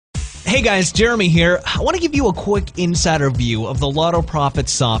Hey guys, Jeremy here. I want to give you a quick insider view of the Lotto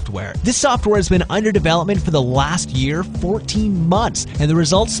Profits software. This software has been under development for the last year, 14 months, and the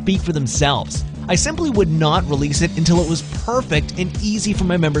results speak for themselves. I simply would not release it until it was perfect and easy for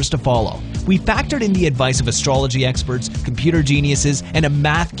my members to follow. We factored in the advice of astrology experts, computer geniuses, and a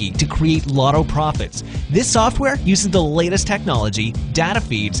math geek to create Lotto Profits. This software uses the latest technology, data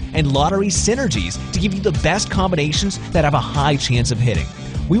feeds, and lottery synergies to give you the best combinations that have a high chance of hitting.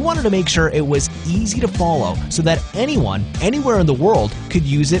 We wanted to make sure it was easy to follow so that anyone, anywhere in the world could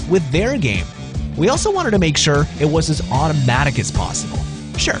use it with their game. We also wanted to make sure it was as automatic as possible.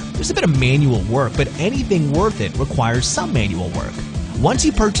 Sure, there's a bit of manual work, but anything worth it requires some manual work. Once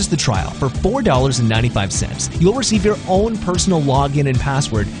you purchase the trial for $4.95, you'll receive your own personal login and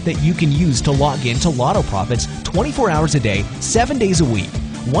password that you can use to log in to Lotto Profits 24 hours a day, 7 days a week.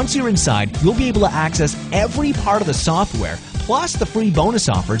 Once you're inside, you'll be able to access every part of the software, plus the free bonus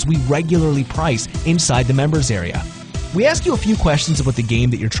offers we regularly price inside the members area. We ask you a few questions about the game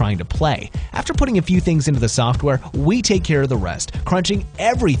that you're trying to play. After putting a few things into the software, we take care of the rest, crunching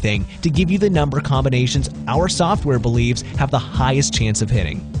everything to give you the number combinations our software believes have the highest chance of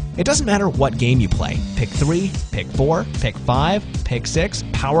hitting. It doesn't matter what game you play. Pick 3, pick 4, pick 5, pick 6,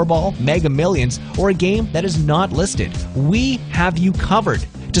 Powerball, Mega Millions, or a game that is not listed. We have you covered.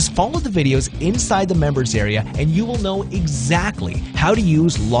 Just follow the videos inside the members area and you will know exactly how to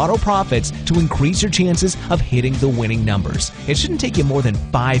use Lotto Profits to increase your chances of hitting the winning numbers. It shouldn't take you more than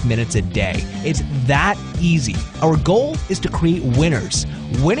 5 minutes a day. It's that easy. Our goal is to create winners.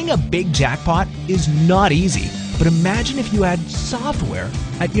 Winning a big jackpot is not easy, but imagine if you had software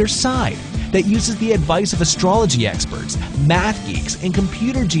at your side that uses the advice of astrology experts, math geeks, and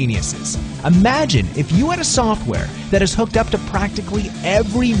computer geniuses. Imagine if you had a software that is hooked up to practically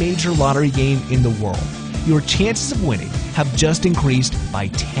every major lottery game in the world. Your chances of winning have just increased by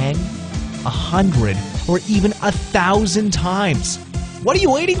 10, 100, or even 1,000 times. What are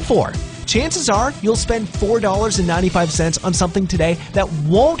you waiting for? Chances are you'll spend $4.95 on something today that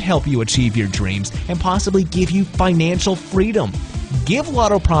won't help you achieve your dreams and possibly give you financial freedom. Give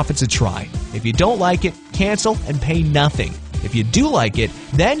Lotto Profits a try. If you don't like it, cancel and pay nothing. If you do like it,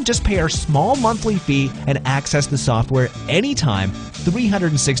 then just pay our small monthly fee and access the software anytime,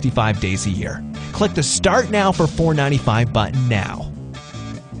 365 days a year. Click the Start Now for $4.95 button now.